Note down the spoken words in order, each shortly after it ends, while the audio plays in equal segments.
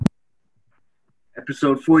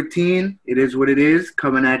Episode 14. It is what it is.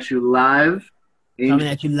 Coming at you live. Coming Angel,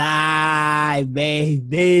 at you live,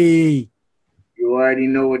 baby. you already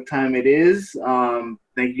know what time it is.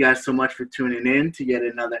 Thank you guys so much for tuning in to yet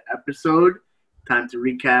another episode. Time to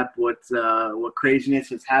recap what craziness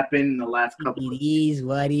has happened in the last couple of It is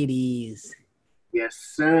what it is. Yes,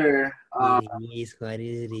 sir. It is what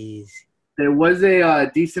it is. There was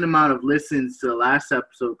a decent amount of listens to the last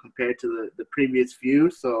episode compared to the previous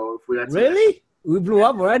few. So if we got Really? We blew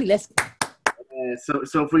up already? Let's. so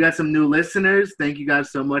if we got some new listeners, thank you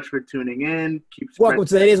guys so much for tuning in. Welcome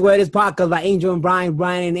to It Is What It Is podcast by Angel and Brian.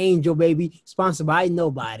 Brian and Angel, baby. Sponsored by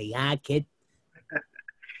nobody. Huh, kid?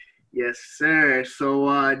 Yes, sir.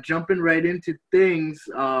 So jumping right into things,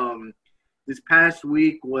 this past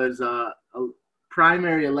week was a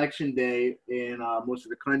primary election day in most of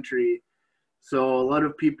the country. So a lot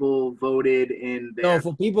of people voted in there. So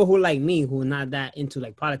for people who like me, who are not that into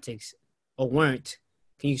like politics or weren't,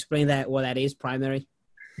 can you explain what that is, primary?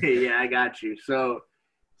 Yeah, I got you. So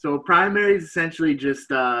primary is essentially just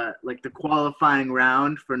like the qualifying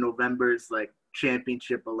round for November's like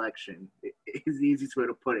championship election. Is the easiest way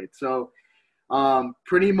to put it. So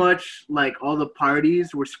pretty much like all the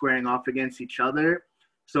parties were squaring off against each other.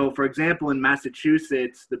 So for example, in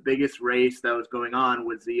Massachusetts, the biggest race that was going on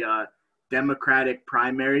was the Democratic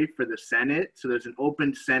primary for the Senate. So there's an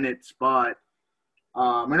open Senate spot.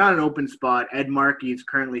 Or not an open spot. Ed Markey is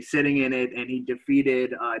currently sitting in it, and he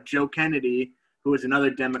defeated Joe Kennedy, who was another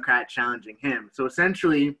Democrat challenging him. So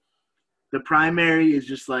essentially, the primary is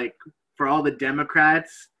just like for all the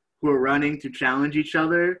Democrats who are running to challenge each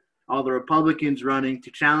other, all the Republicans running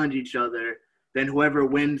to challenge each other, then whoever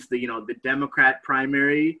wins the Democrat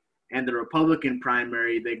primary and the Republican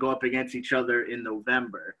primary, they go up against each other in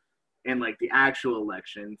November in like the actual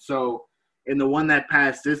election. So in the one that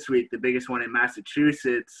passed this week, the biggest one in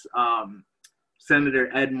Massachusetts, Senator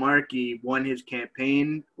Ed Markey won his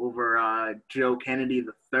campaign over Joe Kennedy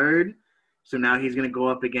III. So now he's going to go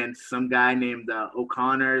up against some guy named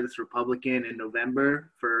O'Connor, this Republican, in November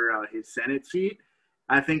for his Senate seat.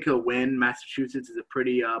 I think he'll win. Massachusetts is a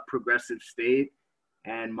pretty progressive state,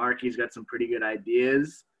 and Markey's got some pretty good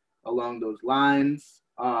ideas along those lines.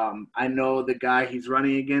 I know the guy he's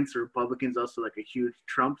running against, the Republican's also like a huge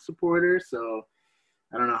Trump supporter, so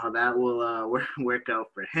I don't know how that will work out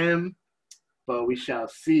for him, but we shall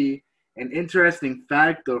see. An interesting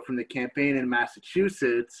fact, though, from the campaign in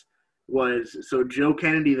Massachusetts was, so Joe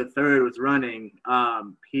Kennedy III was running.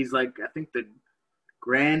 He's like, I think the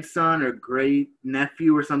grandson or great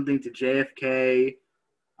nephew or something to JFK,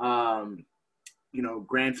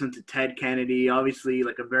 grandson to Ted Kennedy, obviously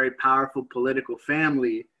like a very powerful political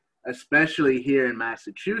family, especially here in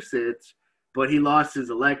Massachusetts, but he lost his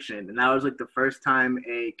election. And that was like the first time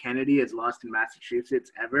a Kennedy has lost in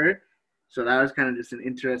Massachusetts ever. So that was kind of just an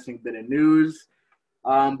interesting bit of news.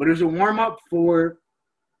 But it was a warm-up for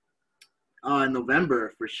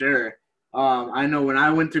November for sure. I know when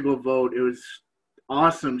I went to go vote, it was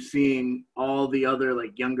awesome seeing all the other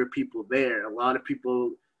like younger people there. A lot of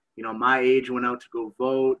people, my age went out to go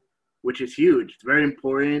vote, which is huge. It's very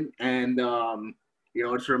important. And,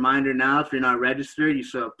 it's a reminder now, if you're not registered, you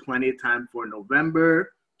still have plenty of time for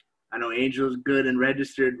November. I know Angel's good and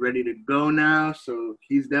registered, ready to go now. So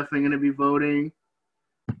he's definitely going to be voting.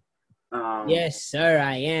 Yes, sir,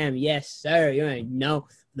 I am. Yes, sir. You know,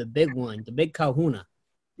 the big one, the big kahuna.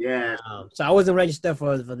 Yeah. So I wasn't registered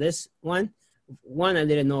for this one. One, I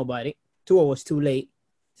didn't know about it. Two, it was too late.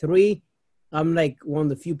 Three, I'm like one of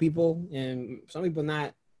the few people, and some people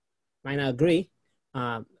might not agree.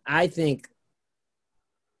 I think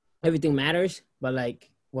everything matters, but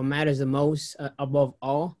like what matters the most above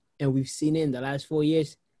all, and we've seen it in the last 4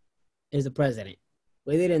 years, is the president.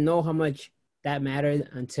 We didn't know how much that mattered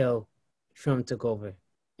until Trump took over.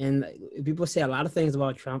 And people say a lot of things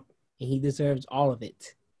about Trump, and he deserves all of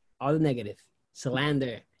it, all the negative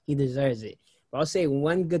slander. He deserves it. But I'll say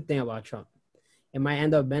one good thing about Trump. It might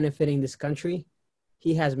end up benefiting this country.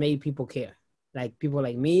 He has made people care. Like people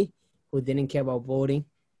like me who didn't care about voting,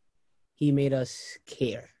 he made us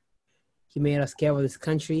care. He made us care about this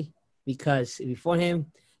country because before him,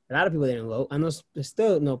 a lot of people didn't vote. I know there's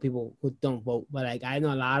still no people who don't vote, but like I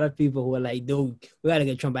know a lot of people who are like, dude, we gotta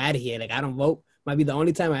get Trump out of here. Like I don't vote. Might be the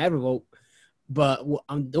only time I ever vote, but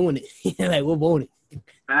I'm doing it. Like we're voting.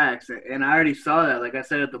 Facts. And I already saw that. Like I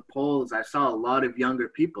said at the polls, I saw a lot of younger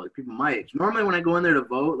people, like people my age. Normally when I go in there to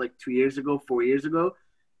vote, like 2 years ago, 4 years ago,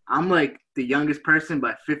 I'm like the youngest person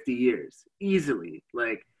by 50 years, easily.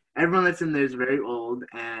 Like everyone that's in there is very old,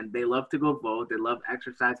 and they love to go vote. They love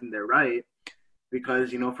exercising their right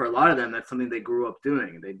because, for a lot of them, that's something they grew up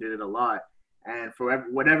doing. They did it a lot. And for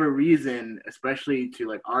whatever reason, especially to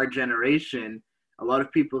like our generation, a lot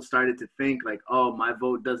of people started to think like, oh, my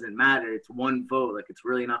vote doesn't matter. It's one vote. Like, it's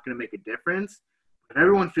really not going to make a difference. If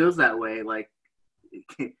everyone feels that way, like,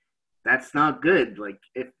 that's not good. Like,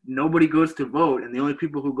 if nobody goes to vote and the only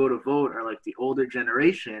people who go to vote are like the older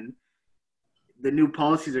generation, the new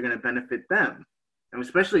policies are going to benefit them. And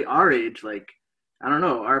especially our age, like, I don't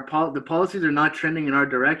know, the policies are not trending in our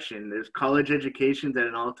direction. There's college education's at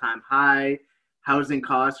an all-time high. Housing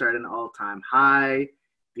costs are at an all-time high.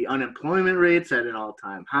 The unemployment rate's at an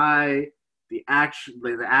all-time high. The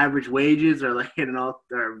average wages are like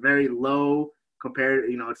are very low compared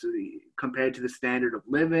to the standard of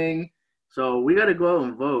living. So we got to go out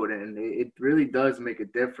and vote, and it really does make a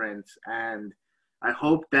difference. And I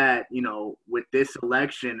hope that, with this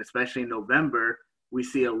election, especially in November, we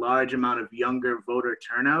see a large amount of younger voter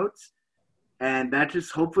turnouts. And that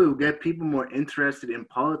just hopefully will get people more interested in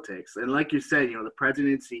politics. And like you said, the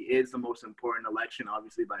presidency is the most important election,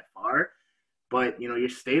 obviously, by far. But, your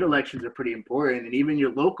state elections are pretty important. And even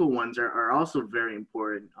your local ones are also very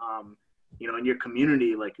important. In your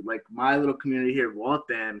community, like my little community here of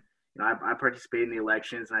Waltham, I participate in the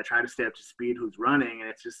elections and I try to stay up to speed who's running.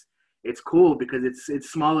 And it's cool because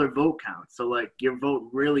it's smaller vote counts. So, like, your vote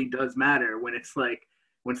really does matter when it's like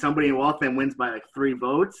when somebody in Waltham wins by like 3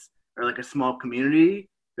 votes, or like a small community,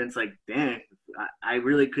 then it's like, dang, I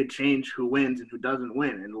really could change who wins and who doesn't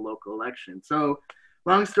win in the local election. So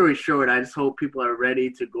long story short, I just hope people are ready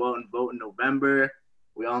to go out and vote in November.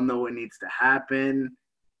 We all know what needs to happen.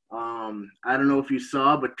 I don't know if you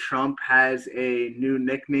saw, but Trump has a new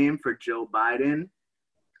nickname for Joe Biden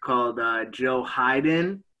called Joe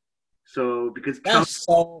Hyden. So because that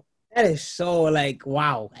is so like,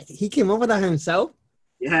 wow. He came up with that himself?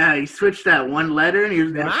 Yeah, he switched that one letter, and he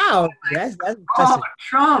was wow. That's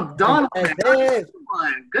Trump, Donald, come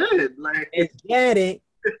on, good. Like, get it.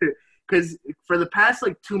 Because for the past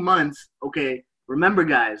like 2 months, okay, remember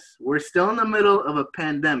guys, we're still in the middle of a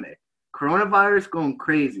pandemic, coronavirus going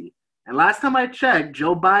crazy. And last time I checked,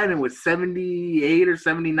 Joe Biden was 78 or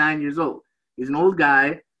 79 years old. He's an old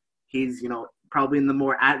guy. He's probably in the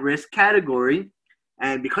more at-risk category.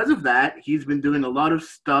 And because of that, he's been doing a lot of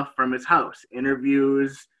stuff from his house,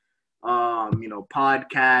 interviews,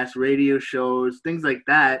 podcasts, radio shows, things like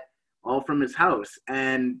that, all from his house.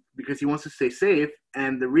 And because he wants to stay safe.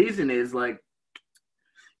 And the reason is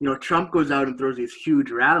Trump goes out and throws these huge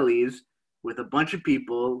rallies with a bunch of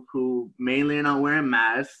people who mainly are not wearing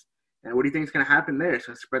masks. And what do you think is going to happen there? It's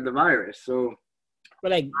going to spread the virus. So, but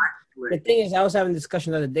the thing is, I was having a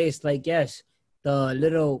discussion the other day. It's like, yes,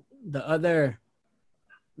 the other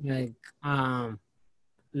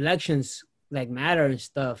elections like matter and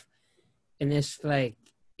stuff, and it's like,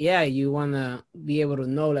 yeah, you want to be able to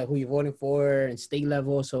know like who you're voting for and state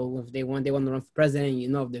level, so if they want to run for president,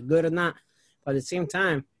 if they're good or not. But at the same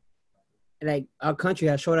time, like, our country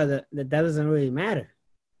has showed us that doesn't really matter.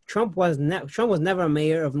 Trump was never a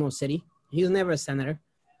mayor of no city. He was never a senator.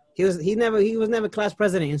 He was never class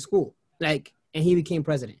president in school, like, and he became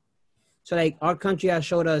president. So like, our country has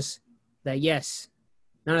showed us that yes,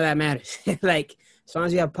 none of that matters. Like, as long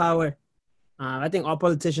as you have power, I think all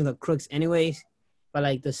politicians are crooks anyways. But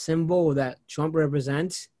like, the symbol that Trump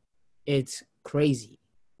represents, it's crazy.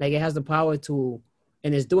 Like, it has the power to,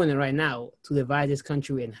 and it's doing it right now, to divide this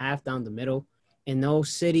country in half down the middle. And no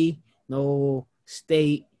city, no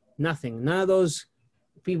state, nothing. None of those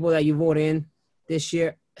people that you vote in this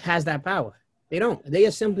year has that power. They don't. They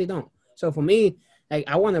just simply don't. So for me, like,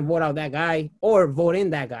 I want to vote out that guy or vote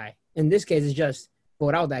in that guy. In this case, it's just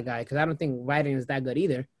vote out that guy because I don't think Biden is that good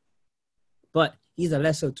either. But he's the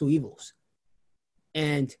lesser of two evils.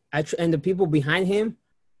 And the people behind him,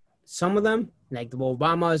 some of them, like the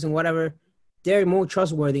Obamas and whatever, they're more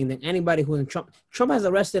trustworthy than anybody who's in Trump. Trump has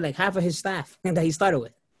arrested like half of his staff that he started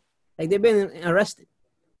with. Like, they've been arrested.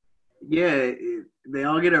 Yeah, they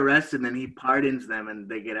all get arrested, and then he pardons them, and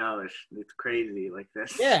they get out. It's crazy, like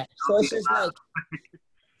this. Yeah, so it's just like,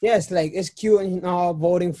 yes, like, it's cute and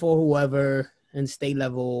voting for whoever and state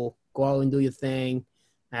level. Go out and do your thing.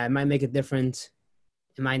 It might make a difference.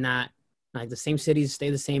 It might not. Like, the same cities stay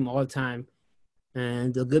the same all the time.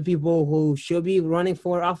 And the good people who should be running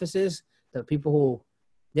for offices, the people who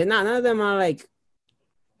they're not, none of them are like,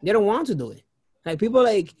 they don't want to do it. Like, people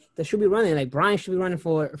like that should be running, like Brian should be running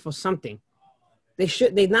for something.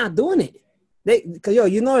 They're not doing it. Because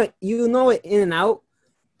you know it in and out,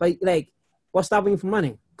 but like, what's stopping you from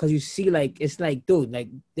running? Because you see, like, it's like, dude, like,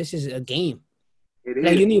 this is a game. It is.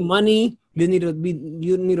 Like, you need money, you need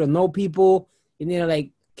to know people, you need to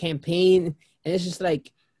like campaign, and it's just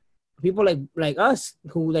like people like us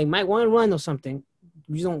who like might want to run or something.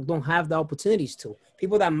 don't have the opportunities to.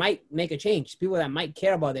 People that might make a change, people that might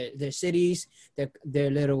care about their cities, their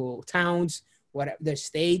little towns, whatever, their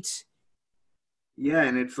states. Yeah,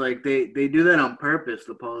 and it's like they do that on purpose,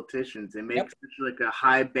 the politicians. They make Yep. such like a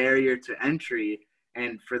high barrier to entry,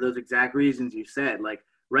 and for those exact reasons you said. Like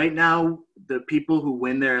right now, the people who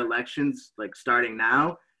win their elections, like starting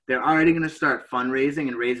now, they're already going to start fundraising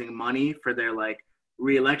and raising money for their like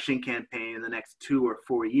reelection campaign in the next 2 or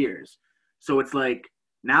 4 years. So it's like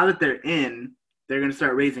now that they're in, they're going to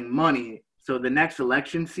start raising money. So the next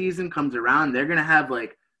election season comes around, they're going to have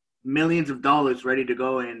like millions of dollars ready to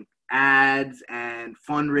go in ads and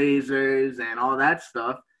fundraisers and all that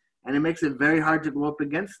stuff. And it makes it very hard to go up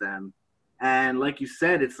against them. And like you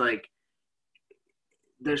said, it's like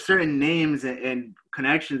there's certain names and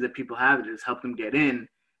connections that people have that just help them get in.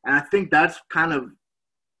 And I think that's kind of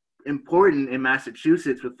important in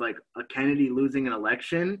Massachusetts with like a Kennedy losing an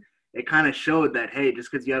election. It kind of showed that, hey, just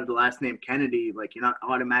because you have the last name Kennedy, like you're not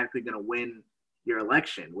automatically going to win your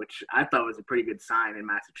election, which I thought was a pretty good sign in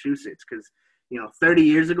Massachusetts. Because, 30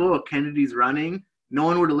 years ago, if Kennedy's running, no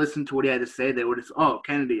one would have listened to what he had to say. They would have said, oh,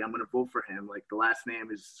 Kennedy, I'm going to vote for him. Like the last name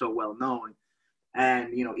is so well known.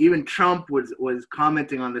 And, even Trump was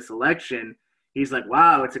commenting on this election. He's like,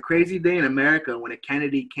 wow, it's a crazy day in America when a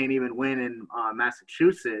Kennedy can't even win in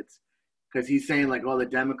Massachusetts, because he's saying like, oh, the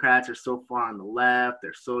Democrats are so far on the left,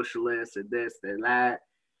 they're socialists, or this, they're that.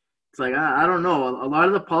 It's like, I don't know. A lot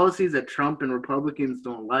of the policies that Trump and Republicans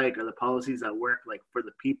don't like are the policies that work like for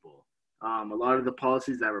the people. A lot of the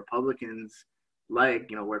policies that Republicans like,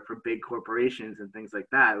 work for big corporations and things like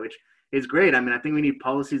that, which is great. I mean, I think we need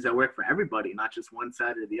policies that work for everybody, not just one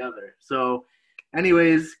side or the other. So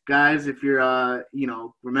anyways, guys, if you're,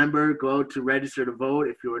 remember, go out to register to vote.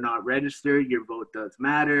 If you're not registered, your vote does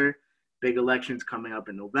matter. Big elections coming up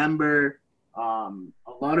in November. A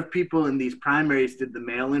lot of people in these primaries did the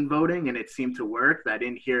mail-in voting, and it seemed to work. I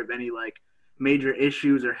didn't hear of any, like, major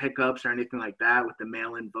issues or hiccups or anything like that with the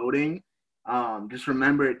mail-in voting. Just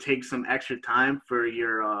remember, it takes some extra time for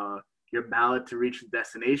your ballot to reach the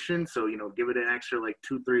destination. So, give it an extra, like,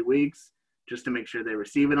 2-3 weeks just to make sure they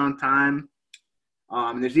receive it on time.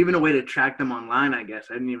 There's even a way to track them online, I guess.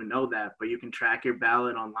 I didn't even know that. But you can track your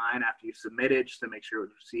ballot online after you submit it just to make sure it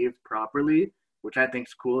was received properly, which I think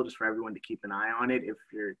is cool just for everyone to keep an eye on it if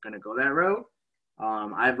you're going to go that route.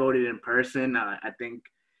 I voted in person. I think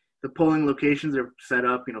the polling locations are set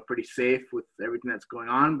up, pretty safe with everything that's going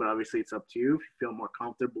on. But obviously it's up to you. If you feel more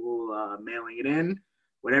comfortable mailing it in,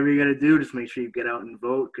 whatever you got to do, just make sure you get out and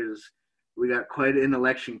vote because we got quite an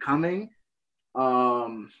election coming.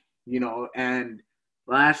 And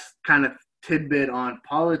last kind of tidbit on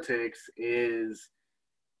politics is,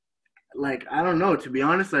 like, I don't know. To be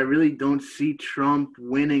honest, I really don't see Trump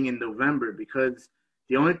winning in November because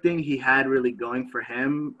the only thing he had really going for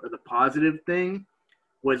him, or the positive thing,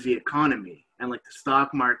 was the economy and, like, the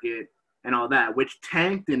stock market and all that, which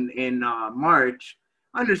tanked in March,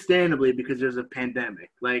 understandably, because there's a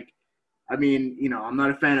pandemic. Like, I mean, I'm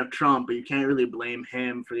not a fan of Trump, but you can't really blame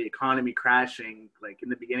him for the economy crashing, like, in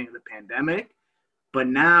the beginning of the pandemic. But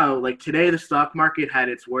now, like today, the stock market had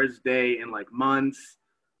its worst day in like months.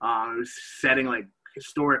 It was setting like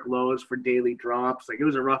historic lows for daily drops. Like it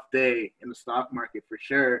was a rough day in the stock market for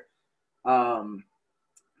sure. And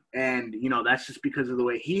that's just because of the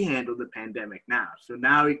way he handled the pandemic now. So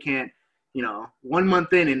now he can't, 1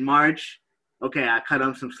 month in March, okay, I cut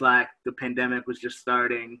him some slack. The pandemic was just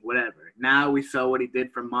starting, whatever. Now we saw what he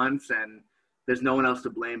did for months, and there's no one else to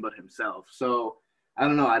blame but himself. So I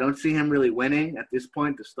don't know. I don't see him really winning at this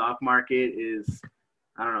point. The stock market is,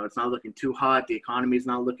 I don't know, it's not looking too hot. The economy is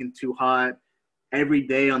not looking too hot. Every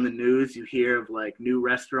day on the news, you hear of like new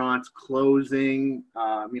restaurants closing,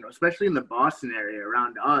 especially in the Boston area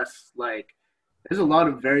around us. Like there's a lot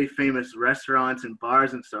of very famous restaurants and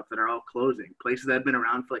bars and stuff that are all closing. Places that have been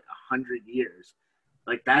around for like 100 years.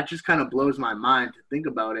 Like that just kind of blows my mind to think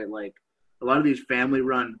about it. Like a lot of these family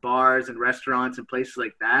run bars and restaurants and places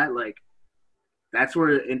like that, like that's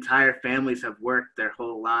where entire families have worked their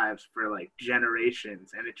whole lives for like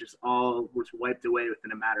generations, and it just all was wiped away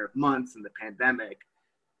within a matter of months in the pandemic.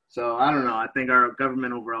 So I don't know. I think our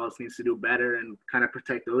government overall needs to do better and kind of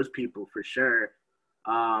protect those people for sure,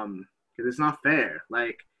 because it's not fair.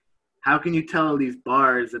 Like, how can you tell these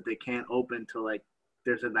bars that they can't open till like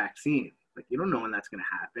there's a vaccine? Like, you don't know when that's going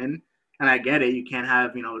to happen. And I get it. You can't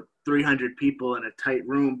have 300 people in a tight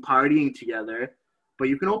room partying together. But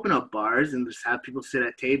you can open up bars and just have people sit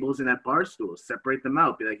at tables and at bar stools, separate them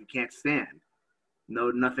out, be like, you can't stand. No,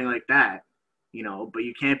 nothing like that, but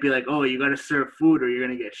you can't be like, oh, you got to serve food or you're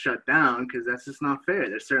going to get shut down, because that's just not fair.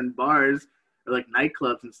 There's certain bars or like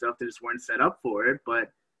nightclubs and stuff that just weren't set up for it.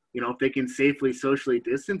 But if they can safely socially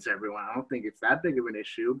distance everyone, I don't think it's that big of an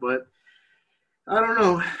issue. But I don't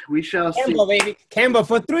know. We shall see. Kemba, baby. Kemba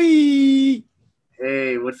for 3.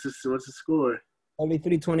 Hey, what's the score? Only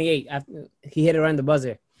 328. He hit it around the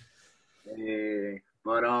buzzer. Hey,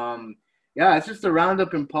 but yeah, it's just a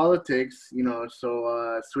roundup in politics,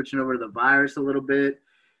 So switching over to the virus a little bit,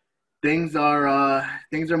 things are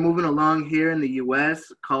moving along here in the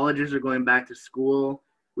U.S. Colleges are going back to school.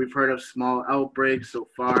 We've heard of small outbreaks so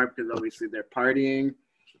far because obviously they're partying,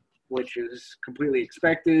 which is completely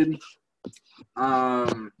expected.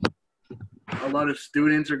 A lot of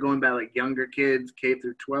students are going back, like younger kids, K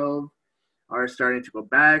through 12, are starting to go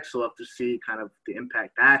back. So we'll have to see kind of the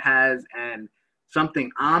impact that has. And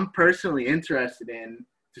something I'm personally interested in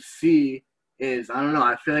to see is, I don't know,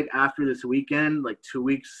 I feel like after this weekend, like 2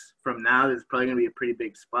 weeks from now, there's probably going to be a pretty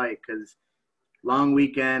big spike because long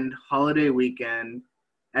weekend, holiday weekend,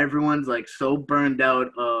 everyone's like so burned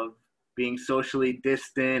out of being socially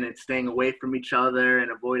distant and staying away from each other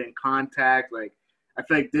and avoiding contact. Like, I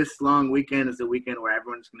feel like this long weekend is the weekend where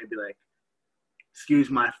everyone's going to be like, excuse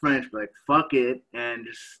my French, but like, fuck it, and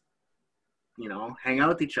just, hang out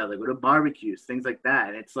with each other, go to barbecues, things like that.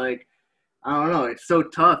 And it's like, I don't know, it's so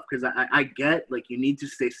tough because I get, like, you need to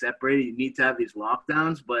stay separated, you need to have these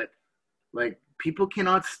lockdowns, but, like, people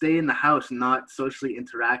cannot stay in the house and not socially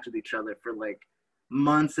interact with each other for, like,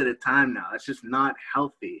 months at a time now. It's just not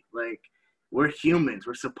healthy. Like, we're humans.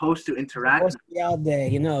 We're supposed to interact. Supposed to be out there,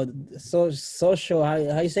 social. How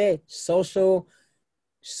you say it?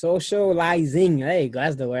 Socializing. There you go.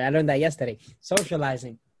 That's the word. I learned that yesterday.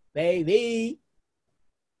 Socializing, baby.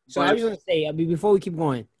 So I was gonna say before we keep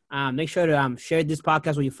going, make sure to share this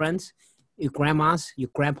podcast with your friends, your grandmas, your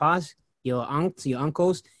grandpas, your aunts, your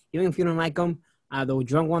uncles. Even if you don't like them, the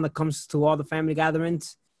drunk one that comes to all the family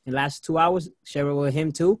gatherings in the last 2 hours, share it with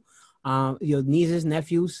him too. Your nieces,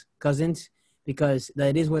 nephews, cousins. Because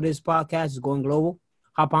that is what this podcast is, going global.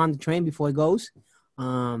 Hop on the train before it goes.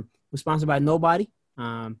 We're sponsored by nobody.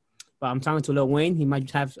 But I'm talking to Lil Wayne. He might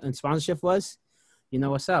have a sponsorship for us. You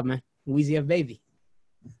know what's up, man. Weezy F baby.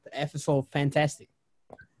 The F is so fantastic.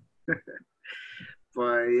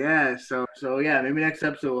 But yeah, so yeah, maybe next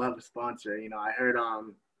episode we'll have a sponsor. I heard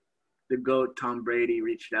the GOAT Tom Brady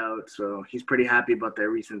reached out, so he's pretty happy about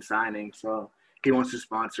their recent signing. So he wants to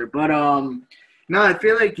sponsor. But no, I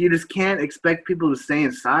feel like you just can't expect people to stay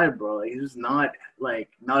inside, bro. Like, it's just not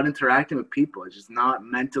interacting with people. It's just not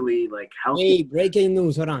mentally, like, healthy. Hey, breaking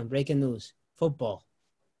news. Hold on. Breaking news. Football.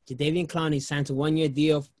 Jadeveon Clowney signed a 1-year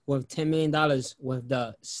deal worth $10 million with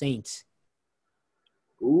the Saints.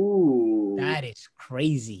 Ooh. That is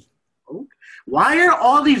crazy. Okay. Why are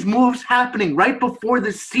all these moves happening right before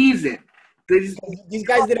the season? These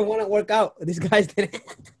guys didn't want to work out. These guys didn't.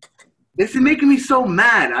 This is making me so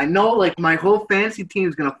mad. I know, like, my whole fantasy team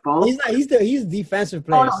is gonna follow. He's defensive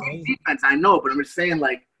player. Oh, no, he's defense. I know, but I'm just saying,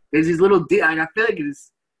 like, there's these little. I feel like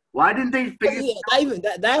it's. Why didn't they figure?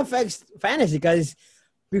 That affects fantasy because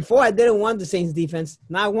before I didn't want the Saints defense.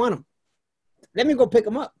 Now I want them. Let me go pick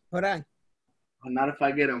them up. Hold on. Well, not if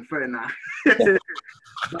I get them for now. But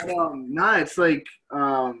it's like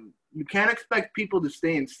you can't expect people to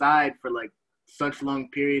stay inside for like such long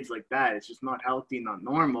periods like that. It's just not healthy, not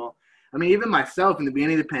normal. I mean, even myself in the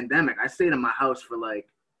beginning of the pandemic, I stayed in my house for like,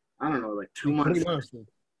 I don't know, like 2 months. 3 months.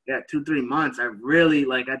 Yeah, 2-3 months. I really,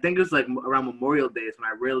 like, I think it was like around Memorial Days when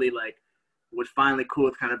I really, like, was finally cool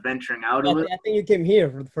with kind of venturing out a little. I think you came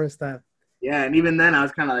here for the first time. Yeah, and even then I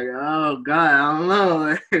was kind of like, oh, God, I don't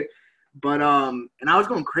know. But, and I was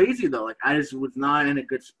going crazy, though. Like, I just was not in a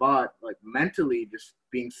good spot, like, mentally, just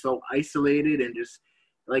being so isolated and just,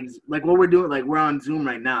 like what we're doing, like, we're on Zoom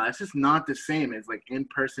right now. That's just not the same as, like,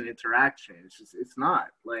 in-person interaction. It's not.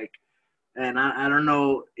 Like, and I don't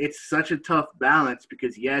know. It's such a tough balance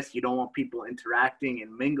because, yes, you don't want people interacting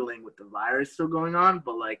and mingling with the virus still going on,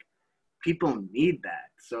 but, like, people need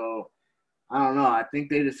that. So, I don't know. I think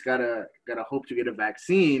they just gotta hope to get a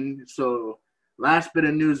vaccine. So, last bit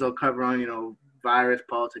of news I'll cover on, virus,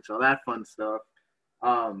 politics, all that fun stuff.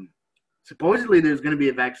 Supposedly there's going to be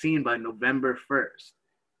a vaccine by November 1st.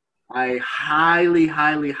 I highly,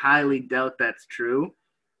 highly, highly doubt that's true.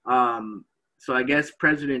 So I guess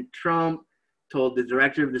President Trump told the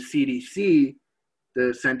director of the CDC,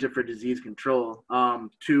 the Center for Disease Control,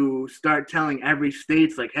 to start telling every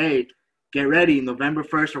state's like, hey, get ready. November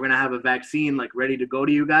 1st, we're going to have a vaccine like ready to go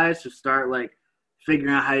to you guys. So start like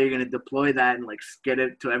figuring out how you're going to deploy that and like get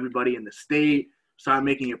it to everybody in the state. Start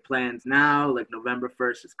making your plans now. Like November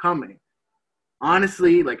 1st is coming.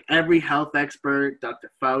 Honestly, like every health expert,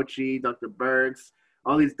 Dr. Fauci, Dr. Birx,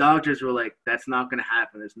 all these doctors were like, that's not going to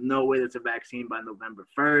happen. There's no way there's a vaccine by November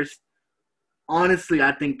 1st. Honestly,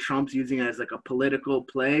 I think Trump's using it as like a political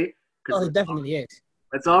play. Oh, Because it definitely is.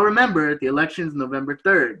 let's all remember the election's November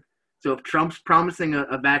 3rd. So if Trump's promising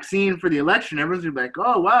a vaccine for the election, everyone's going to be like,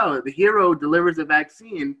 oh, wow, the hero delivers a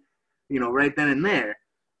vaccine, right then and there.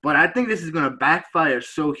 But I think this is going to backfire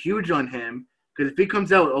so huge on him because if he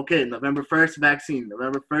comes out, okay, November 1st, vaccine,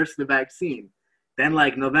 November 1st, the vaccine, then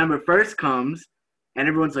like November 1st comes and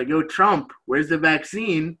everyone's like, yo, Trump, where's the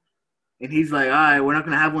vaccine? And he's like, all right, we're not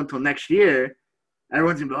going to have one until next year.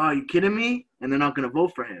 Everyone's going to be, oh, are you kidding me? And they're not going to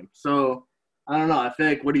vote for him. So I don't know. I feel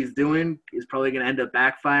like what he's doing is probably going to end up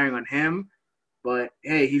backfiring on him. But,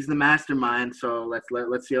 hey, he's the mastermind, so let's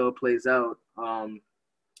see how it plays out. But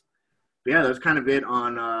yeah, that's kind of it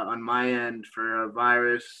on my end for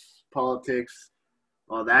virus, politics,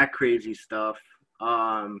 all that crazy stuff.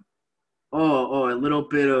 A little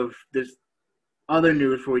bit of this other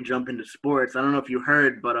news before we jump into sports. I don't know if you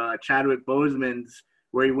heard, but Chadwick Boseman's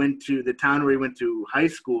the town where he went to high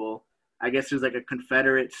school, I guess there's like a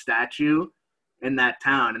Confederate statue in that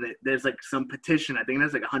town. And there's like some petition, I think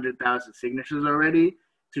there's like 100,000 signatures already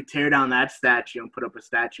to tear down that statue and put up a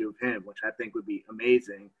statue of him, which I think would be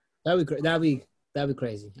amazing. That'd be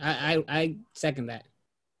crazy. I second that.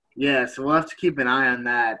 Yeah, so we'll have to keep an eye on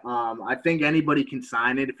that. I think anybody can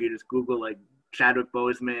sign it if you just Google like Chadwick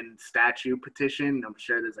Boseman statue petition. I'm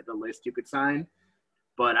sure there's like a list you could sign.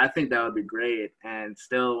 But I think that would be great. And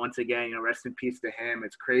still, once again, rest in peace to him.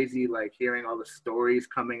 It's crazy, like, hearing all the stories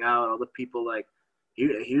coming out, all the people, like,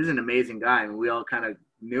 he was an amazing guy, and we all kind of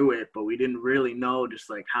knew it, but we didn't really know just,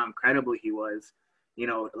 like, how incredible he was.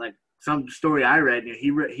 Like, some story I read,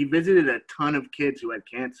 he visited a ton of kids who had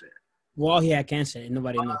cancer. Well, he had cancer, and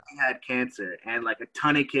nobody knew. He had cancer, and, like, a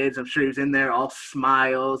ton of kids. I'm sure he was in there all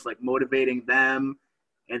smiles, like, motivating them,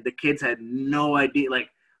 and the kids had no idea, like,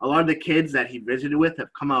 a lot of the kids that he visited with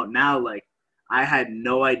have come out now, like, I had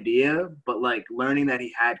no idea, but, like, learning that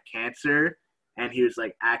he had cancer and he was,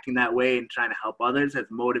 like, acting that way and trying to help others has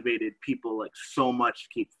motivated people, like, so much to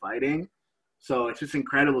keep fighting. So it's just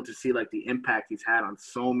incredible to see, like, the impact he's had on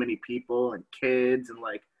so many people and kids. And,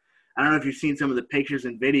 like, I don't know if you've seen some of the pictures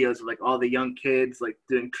and videos of, like, all the young kids, like,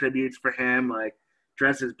 doing tributes for him, like,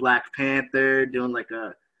 dressed as Black Panther, doing, like,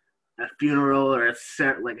 a funeral or a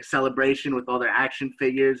celebration with all their action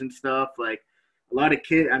figures and stuff. Like, a lot of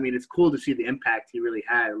kids, I mean, it's cool to see the impact he really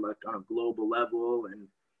had, like, on a global level and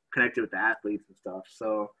connected with the athletes and stuff.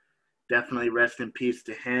 So definitely rest in peace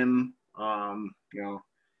to him.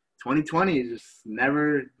 2020 is just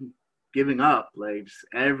never giving up. Like, just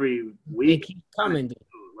every week. It keeps coming, dude.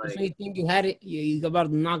 Like, so you think you had it, you're about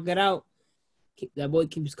to knock it out. That boy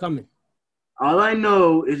keeps coming. All I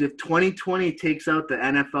know is if 2020 takes out the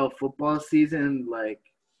NFL football season, like,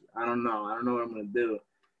 I don't know. I don't know what I'm going to do.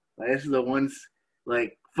 Like, this is the ones,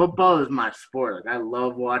 like, football is my sport. Like, I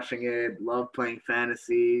love watching it, love playing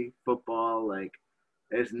fantasy football. Like,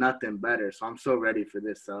 there's nothing better. So I'm so ready for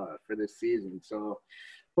this season. So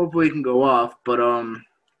hopefully it can go off. But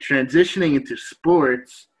transitioning into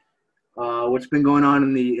sports, what's been going on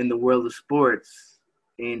in the world of sports?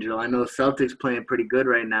 Angel, I know Celtics playing pretty good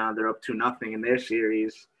right now. They're up 2-0 in their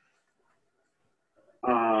series.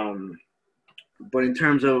 But in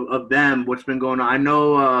terms of them, what's been going on? I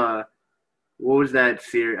know what was that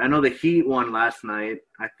series? I know the Heat won last night,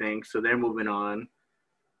 I think, so they're moving on.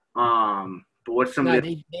 But what's some of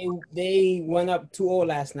the... They went up 2-0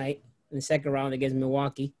 last night in the second round against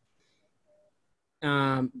Milwaukee.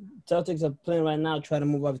 Celtics are playing right now, trying to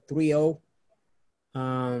move up 3-0.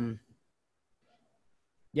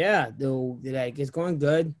 Yeah, like, it's going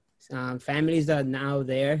good. Families are now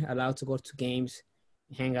there, allowed to go to games,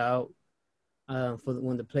 hang out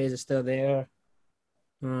when the players are still there.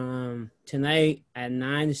 Tonight at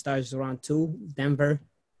 9, it starts around 2, Denver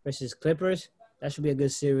versus Clippers. That should be a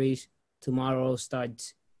good series. Tomorrow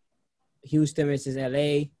starts Houston versus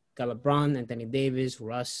LA. Got LeBron, Anthony Davis,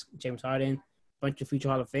 Russ, James Harden, bunch of future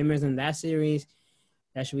Hall of Famers in that series.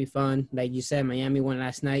 That should be fun. Like you said, Miami won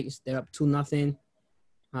last night. They're up 2-0.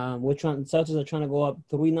 Celtics are trying to go up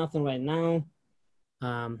 3-0 right now.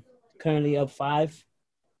 Currently up 5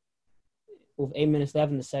 with 8 minutes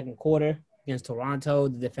left in the second quarter against Toronto,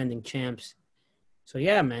 the defending champs. So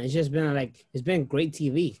yeah, man, it's just been it's been great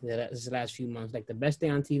TV this last few months, like the best day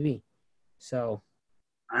on TV. So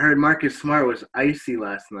I heard Marcus Smart was icy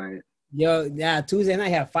last night. Yo, yeah, Tuesday night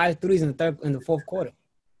had 5 threes in the fourth quarter.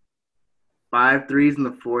 5 threes in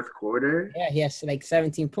the fourth quarter? Yeah, he has like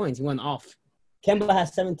 17 points. He went off. Kemba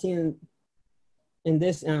has 17 in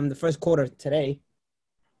this the first quarter today.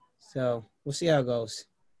 So we'll see how it goes.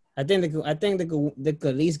 I think they could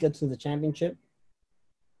at least get to the championship.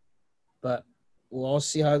 but we'll all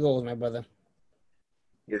see how it goes, my brother.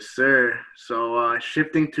 Yes, sir. So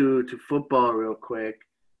shifting to football real quick,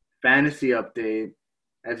 fantasy update.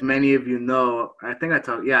 As many of you know, I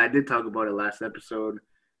did talk about it last episode.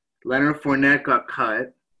 Leonard Fournette got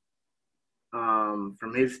cut from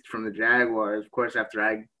the Jaguars, of course, after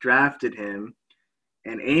I drafted him.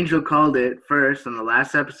 And Angel called it first on the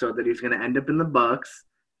last episode that he's going to end up in the Bucks.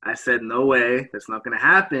 I said, no way, that's not going to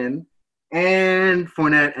happen. And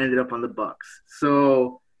Fournette ended up on the Bucks.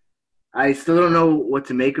 So I still don't know what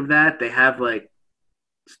to make of that. They have like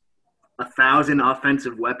 1,000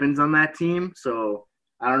 offensive weapons on that team. So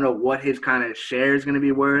I don't know what his kind of share is going to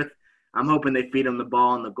be worth. I'm hoping they feed him the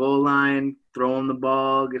ball on the goal line, throw him the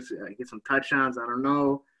ball, get some touchdowns. I don't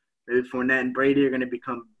know. Maybe Fournette and Brady are going to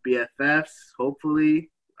become BFFs,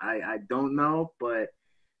 hopefully. I don't know, but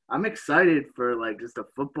I'm excited for, like, just a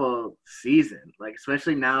football season. Like,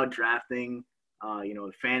 especially now drafting,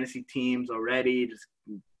 fantasy teams already, just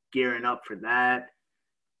gearing up for that.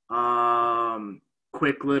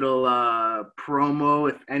 Quick little promo.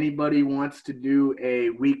 If anybody wants to do a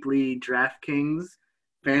weekly DraftKings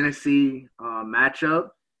fantasy matchup,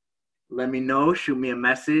 let me know. Shoot me a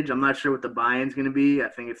message. I'm not sure what the buy-in's going to be. I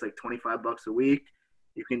think it's like $25 a week.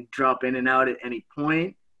 You can drop in and out at any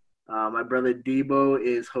point. My brother Debo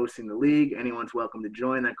is hosting the league. Anyone's welcome to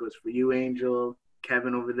join. That goes for you, Angel.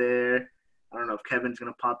 Kevin over there. I don't know if Kevin's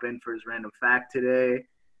going to pop in for his random fact today.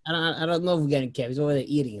 I don't know if we're getting Kevin. He's over there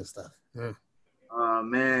eating and stuff. Oh,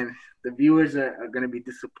 man. The viewers are going to be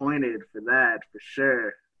disappointed for that, for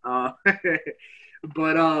sure.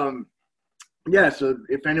 Yeah, so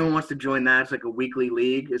if anyone wants to join that, it's like a weekly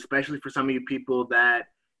league, especially for some of you people that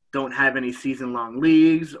don't have any season-long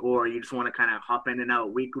leagues or you just want to kind of hop in and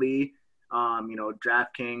out weekly.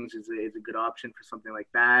 DraftKings is a good option for something like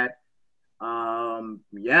that.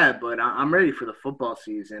 But I'm ready for the football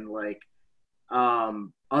season. Like,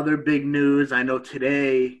 other big news, I know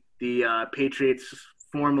today the Patriots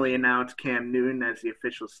formally announced Cam Newton as the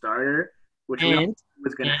official starter, which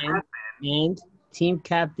was going to happen. And team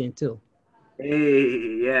captain, too.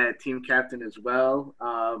 Hey, yeah, team captain as well.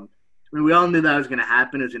 We all knew that was going to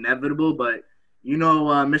happen. It was inevitable, but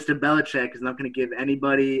Mr. Belichick is not going to give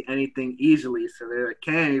anybody anything easily. So they're like,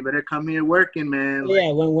 Cam, you better come here working, man.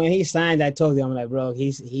 Yeah, when he signed, I told him, I'm like, bro,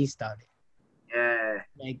 he started. Yeah.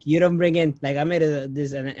 Like, you don't bring in, like, I made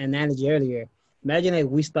this analogy earlier. Imagine, like,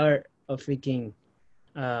 we start a freaking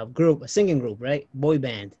a singing group, right? Boy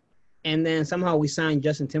band. And then somehow we sign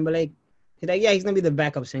Justin Timberlake. He's like, yeah, he's going to be the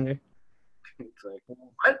backup singer. It's like,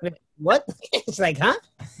 what? It's like, huh?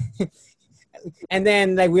 And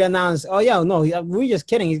then, like, we announced, oh, yeah, no, we're just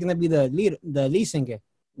kidding. He's going to be the lead singer.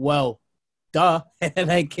 Well, duh.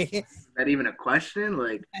 Like, is that even a question?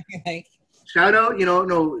 Like, shout out,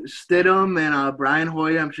 Stidham and Brian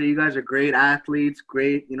Hoyer. I'm sure you guys are great athletes,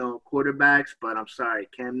 great, quarterbacks, but I'm sorry,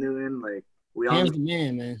 Cam Newton, like, Cam's the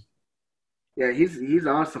man. Yeah, he's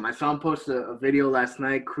awesome. I saw him post a video last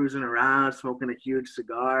night, cruising around, smoking a huge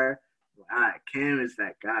cigar. Cam is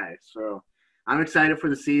that guy. So I'm excited for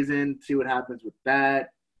the season, see what happens with that.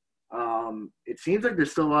 It seems like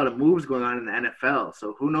there's still a lot of moves going on in the NFL.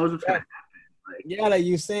 So who knows what's going to happen? Like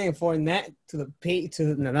you saying, Fournette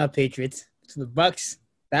not Patriots, to the Bucks.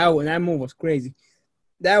 That move was crazy.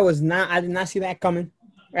 I did not see that coming.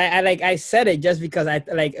 I said it just because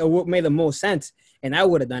it made the most sense, and I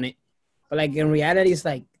would have done it. But like in reality, it's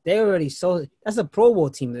like they're already that's a Pro Bowl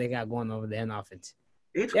team that they got going over there in offense.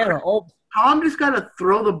 Tom just got to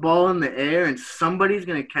throw the ball in the air, and somebody's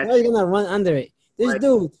going to catch it. He's going to run under it. This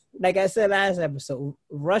dude, like I said last episode,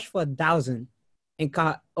 rushed for 1,000 and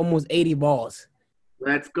caught almost 80 balls.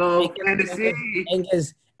 Let's go, Tennessee.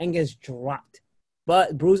 And gets dropped.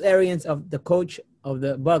 But Bruce Arians, of the coach of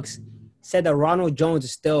the Bucks, said that Ronald Jones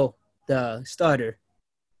is still the starter.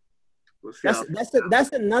 That's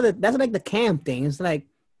like the Cam thing. It's like,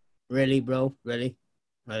 really, bro? Really?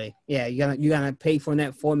 Yeah, you're gonna pay for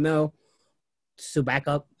that $4 million to back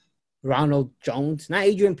up Ronald Jones, not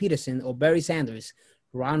Adrian Peterson or Barry Sanders.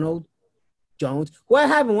 Ronald Jones, who I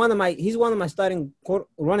have he's one of my starting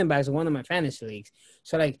running backs in one of my fantasy leagues.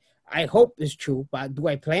 So like, I hope it's true, but do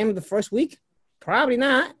I play him the first week? Probably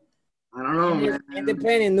not. I don't know, man. And they're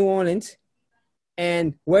playing in New Orleans.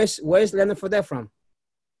 And where's Leonard Fournette from?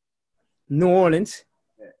 New Orleans.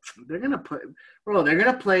 They're gonna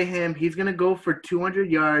play him. He's gonna go for 200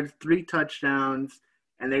 yards, 3 touchdowns,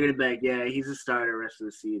 and they're gonna be like, yeah, he's a starter rest of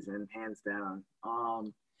the season, hands down.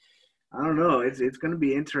 I don't know. It's gonna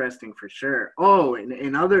be interesting for sure. Oh, and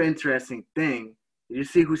another interesting thing. Did you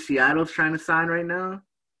see who Seattle's trying to sign right now?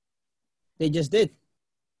 They just did.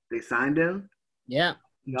 They signed him. Yeah,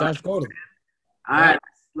 Josh Gordon. All right,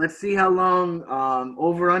 let's see how long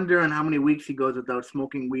over under and how many weeks he goes without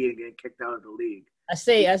smoking weed and getting kicked out of the league. I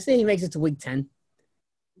say he makes it to week 10.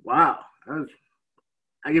 Wow,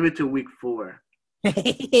 I give it to week 4.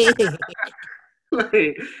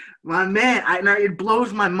 Like, my man, it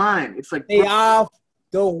blows my mind. It's like Stay off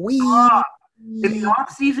the weed. In the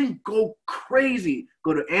off season, go crazy.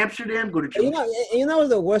 Go to Amsterdam. Go to Jamaica. You know what's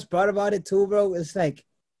the worst part about it too, bro? It's like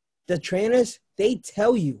the trainers, they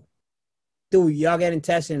tell you, dude, y'all getting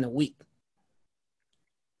tested in a week.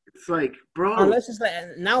 It's like, bro. Unless it's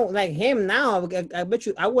like now, like him now, I bet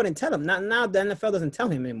you I wouldn't tell him. Not now. The NFL doesn't tell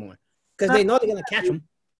him anymore because they know they're gonna catch him.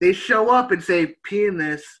 They show up and say, "Pee in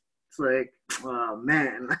this." It's like, oh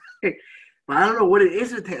man. But I don't know what it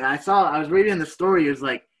is with him. I was reading the story. It was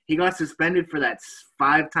like he got suspended for that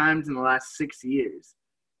 5 times in the last 6 years.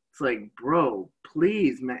 It's like, bro,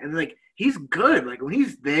 please, man. And like, he's good. Like when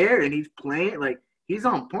he's there and he's playing, like he's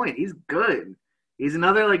on point. He's good. He's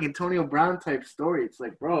another like Antonio Brown type story. It's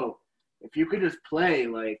like, bro, if you could just play,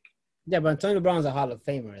 like. Yeah, but Antonio Brown's a Hall of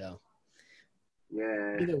Famer, though.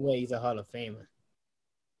 Yeah. Either way, he's a Hall of Famer.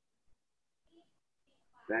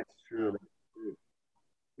 That's true.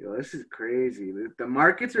 Yo, this is crazy. The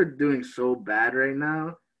markets are doing so bad right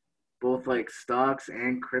now, both like stocks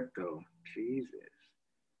and crypto. Jesus.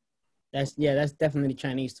 That's definitely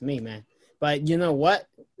Chinese to me, man. But you know what?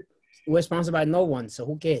 We're sponsored by no one, so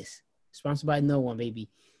who cares? Sponsored by no one, baby.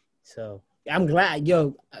 So I'm glad,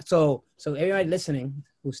 yo. So everybody listening,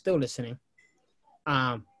 who's still listening,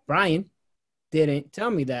 Brian didn't tell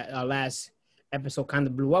me that our last episode kind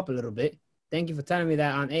of blew up a little bit. Thank you for telling me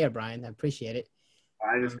that on air, Brian. I appreciate it.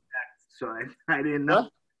 I just checked, so I didn't know.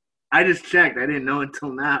 What? I just checked. I didn't know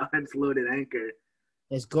until now. I just loaded Anchor.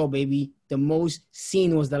 Let's go, baby. The most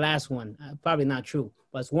seen was the last one. Probably not true,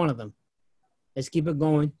 but it's one of them. Let's keep it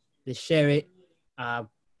going. Let's share it.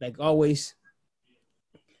 Like always,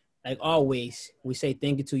 we say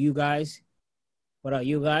thank you to you guys. Without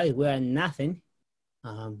you guys, we're nothing.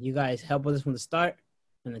 You guys help us from the start,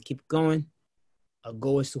 and then keep going. Our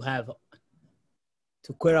goal is to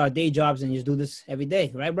quit our day jobs and just do this every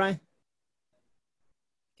day, right, Brian?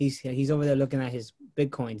 He's over there looking at his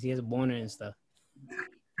Bitcoins. He has a boner and stuff.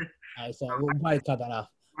 All right, so we'll probably cut that off.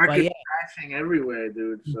 Market crashing everywhere,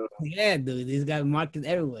 dude. So yeah, dude, these guys market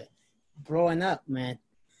everywhere, blowing up, man.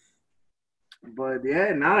 But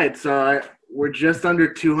yeah, no, it's we're just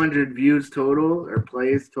under 200 views total or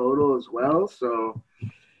plays total as well. So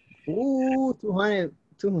 200.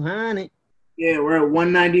 Yeah, we're at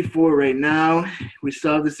 194 right now. We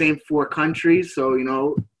still have the same 4 countries. So, you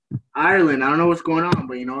know, Ireland, I don't know what's going on,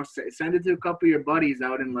 but, you know, send it to a couple of your buddies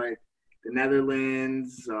out in, like, the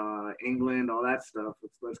Netherlands, England, all that stuff.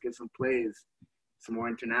 Let's get some plays, some more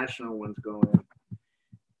international ones going.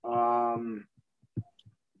 But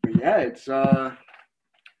yeah, it's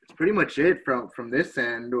pretty much it from this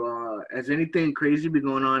end. Has anything crazy been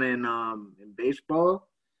going on in baseball?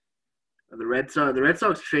 The Red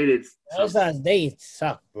Sox traded. Red Sox, they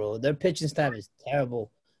suck, bro. Their pitching staff is terrible.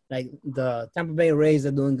 Like the Tampa Bay Rays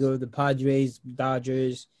are doing good. The Padres,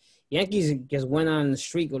 Dodgers, Yankees just went on the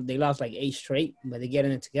streak. They lost like 8 straight, but they're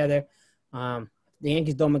getting it together. The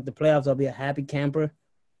Yankees don't make the playoffs, I'll be a happy camper.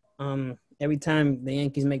 Every time the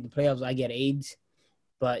Yankees make the playoffs, I get AIDS.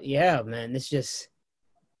 But yeah, man, it's just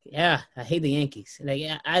I hate the Yankees. Like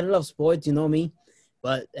I love sports, you know me,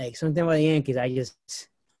 but like something about the Yankees,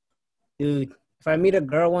 dude, if I meet a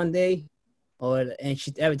girl one day, and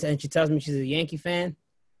she tells me she's a Yankee fan,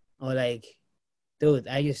 or like, dude,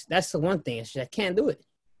 that's the one thing. I can't do it.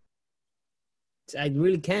 I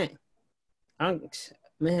really can't.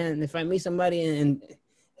 Man, if I meet somebody and it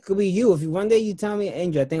could be you. If one day you tell me,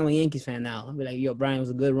 Angel, I think I'm a Yankees fan now, I'll be like, yo, Brian, it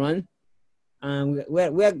was a good run. We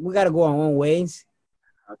got to go our own ways.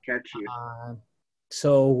 I'll catch you.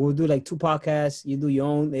 So we'll do like 2 podcasts. You do your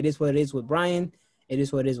own. It is what it is with Brian. It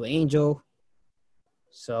is what it is with Angel.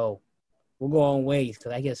 So we'll go our own ways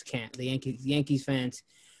because I just can't. The Yankees fans,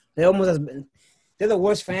 they're the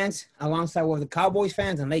worst fans alongside with the Cowboys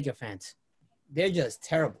fans and Laker fans. They're just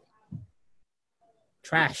terrible.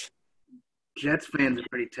 Trash. Jets fans are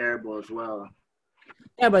pretty terrible as well.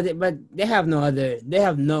 Yeah, but they have no other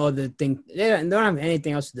thing. They don't have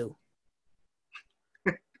anything else to do.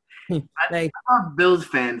 Like I'm Bills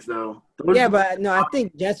fans though. But no, I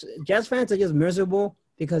think Jets fans are just miserable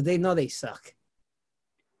because they know they suck.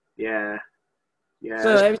 Yeah. Yeah.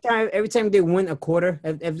 So every time they win a quarter,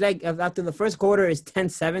 if after the first quarter is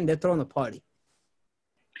 10-7, they're throwing a party.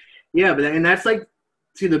 Yeah, and that's like,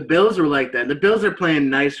 see, the Bills were like that. The Bills are playing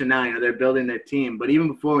nicer now. You know, they're building their team. But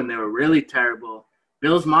even before, when they were really terrible,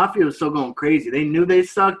 Bills Mafia was still going crazy. They knew they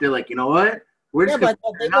sucked. They're like, you know what? We're Yeah, just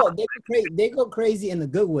gonna but they go crazy in the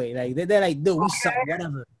good way. Like they're like, dude, we suck,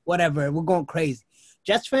 whatever. We're going crazy.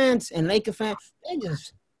 Jets fans and Laker fans,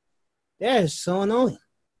 they're so annoying.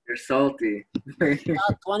 they're salty.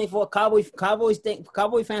 24 Cowboy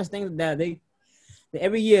fans think that they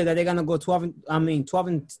every year that they're gonna go 12-4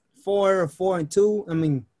 or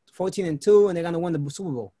 4-2. 14-2, and they're gonna win the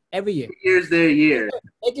Super Bowl every year. Here's their year.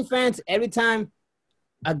 Laker fans, every time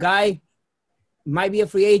a guy might be a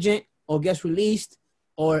free agent or gets released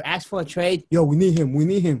or asks for a trade, yo, we need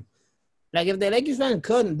him. Like if the Lakers fans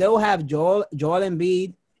couldn't, they'll have Joel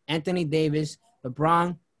Embiid, Anthony Davis,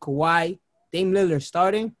 LeBron, Kawhi, Dame Lillard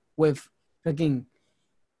starting with freaking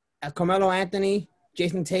Carmelo Anthony,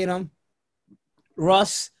 Jason Tatum,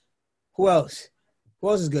 Russ. Who else? Who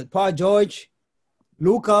else is good? Paul George,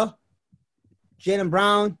 Luka, Jaylen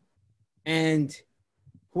Brown, and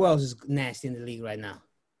who else is nasty in the league right now?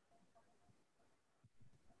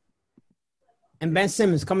 And Ben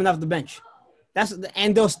Simmons coming off the bench.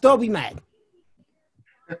 And they'll still be mad.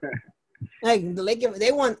 Like the Lakers,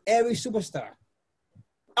 they want every superstar,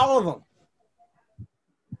 all of them.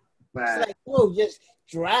 It's like, whoa, just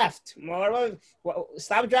draft more.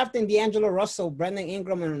 Stop drafting D'Angelo Russell, Brandon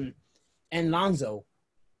Ingram, and Lonzo,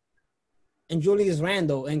 and Julius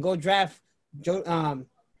Randle, and go draft Donovan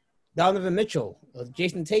Mitchell or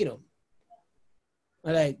Jason Tatum.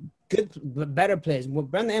 Like good, better players. Well,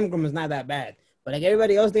 Brandon Ingram is not that bad, but like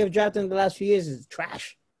everybody else they've drafted in the last few years is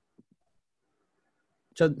trash.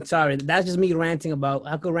 So sorry, that's just me ranting about.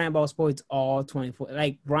 I could rant about sports all 24.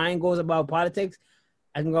 Like Brian goes about politics,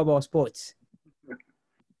 I can go about sports.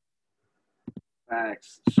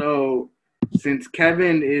 Facts. So since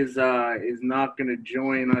Kevin is not gonna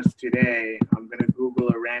join us today, I'm gonna Google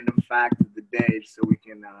a random fact of the day so we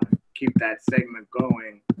can keep that segment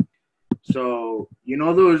going. So you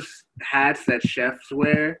know those hats that chefs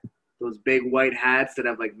wear, those big white hats that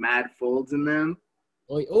have like mad folds in them.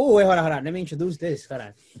 Oh, wait, hold on. Let me introduce this. Hold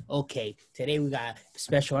on. Okay, today we got a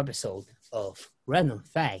special episode of Random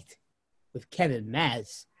Fact with Kevin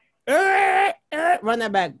Maz. Run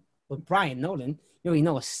that back with Brian Nolan. You already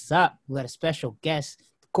know what's up. We got a special guest,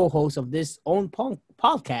 the co-host of this own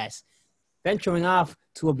podcast, venturing off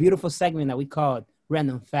to a beautiful segment that we called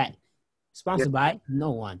Random Fact, sponsored by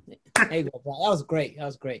no one. There you go, bro. That was great.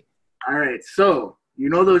 All right, so you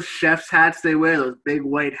know those chef's hats they wear, those big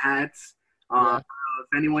white hats. Yeah.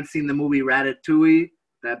 If anyone's seen the movie Ratatouille,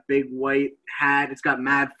 that big white hat, it's got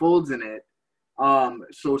mad folds in it.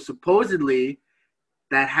 So supposedly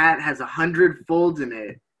that hat has 100 folds in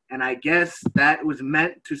it, and I guess that was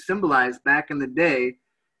meant to symbolize back in the day,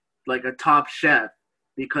 like a top chef,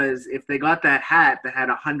 because if they got that hat that had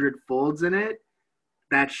 100 folds in it,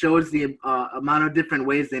 that shows the amount of different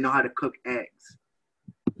ways they know how to cook eggs.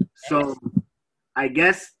 So I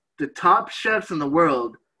guess the top chefs in the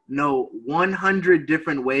world know 100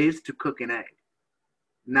 different ways to cook an egg.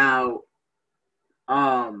 Now,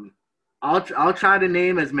 I'll try to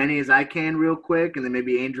name as many as I can real quick, and then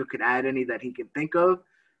maybe Angel could add any that he can think of.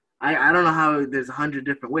 I don't know how there's 100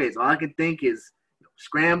 different ways. All I can think is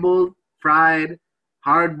scrambled, fried,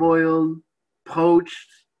 hard-boiled, poached,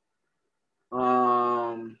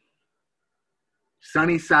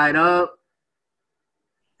 sunny side up,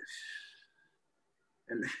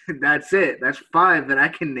 and that's it. That's 5 that I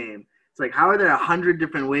can name. It's like, how are there 100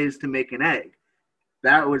 different ways to make an egg?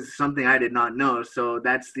 That was something I did not know. So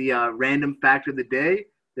that's the random fact of the day.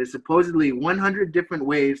 There's supposedly 100 different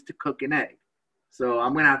ways to cook an egg. So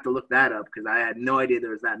I'm going to have to look that up because I had no idea there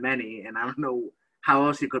was that many, and I don't know how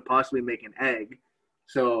else you could possibly make an egg.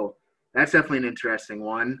 So that's definitely an interesting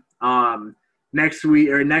one. Next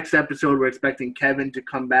episode, we're expecting Kevin to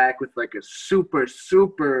come back with like a super,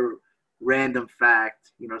 super random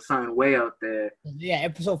fact, something way out there. Yeah,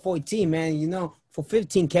 episode 14, man. For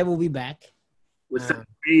 15, Kevin will be back. With something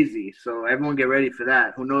crazy. So everyone get ready for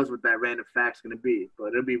that. Who knows what that random fact's going to be, but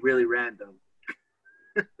it'll be really random.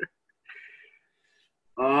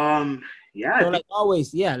 Yeah. So like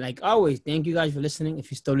always, thank you guys for listening.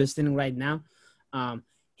 If you're still listening right now,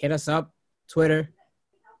 hit us up, Twitter,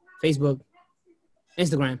 Facebook,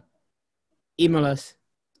 Instagram, email us,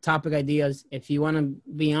 topic ideas. If you want to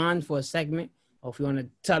be on for a segment, or if you want to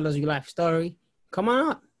tell us your life story, come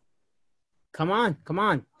on up. Come on.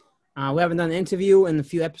 We haven't done an interview in a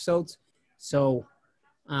few episodes, so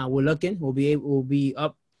we're looking. We'll be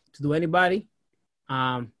up to do anybody.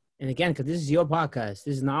 And again, because this is your podcast,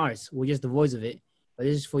 this is not ours. We're just the voice of it, but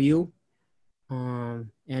this is for you. And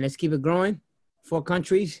let's keep it growing. 4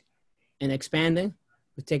 countries and expanding.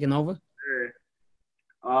 We're taking over.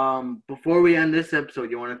 Sure. Before we end this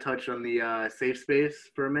episode, you want to touch on the safe space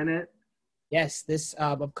for a minute? Yes, this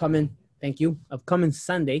upcoming Thank you. Upcoming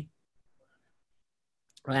Sunday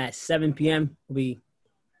at 7 p.m. will be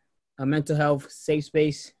a mental health safe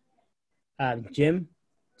space gym.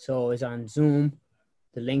 So it's on Zoom.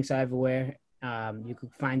 The links are everywhere. You can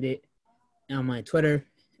find it on my Twitter,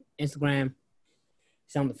 Instagram.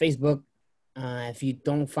 It's on the Facebook. If you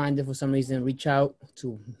don't find it for some reason, reach out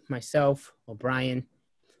to myself or Brian.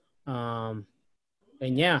 And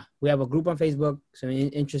yeah, we have a group on Facebook. So if you're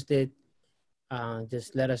interested,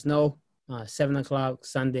 just let us know. 7 o'clock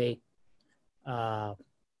Sunday.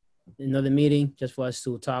 Another meeting just for us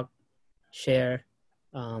to talk, share,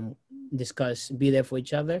 discuss, be there for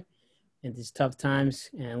each other in these tough times.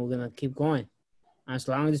 And we're going to keep going. As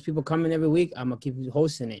long as there's people coming every week, I'm going to keep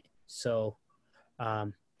hosting it. So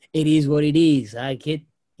it is what it is. All right, kid?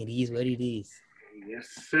 It is what it is. Yes,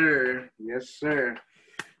 sir. Yes, sir.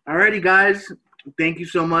 Alrighty, guys. Thank you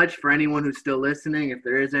so much for anyone who's still listening. If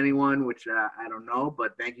there is anyone, which I don't know,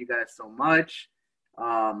 but thank you guys so much.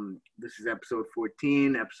 This is episode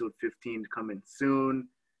 14, episode 15 coming soon.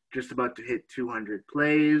 Just about to hit 200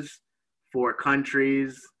 plays, 4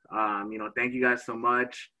 countries. Thank you guys so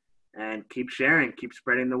much, and keep sharing, keep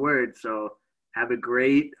spreading the word. So have a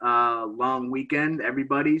great long weekend,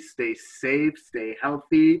 everybody. Stay safe, stay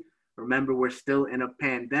healthy. Remember, we're still in a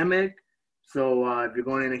pandemic. So if you're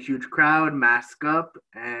going in a huge crowd, mask up,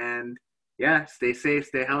 and yeah, stay safe,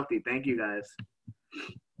 stay healthy. Thank you, guys.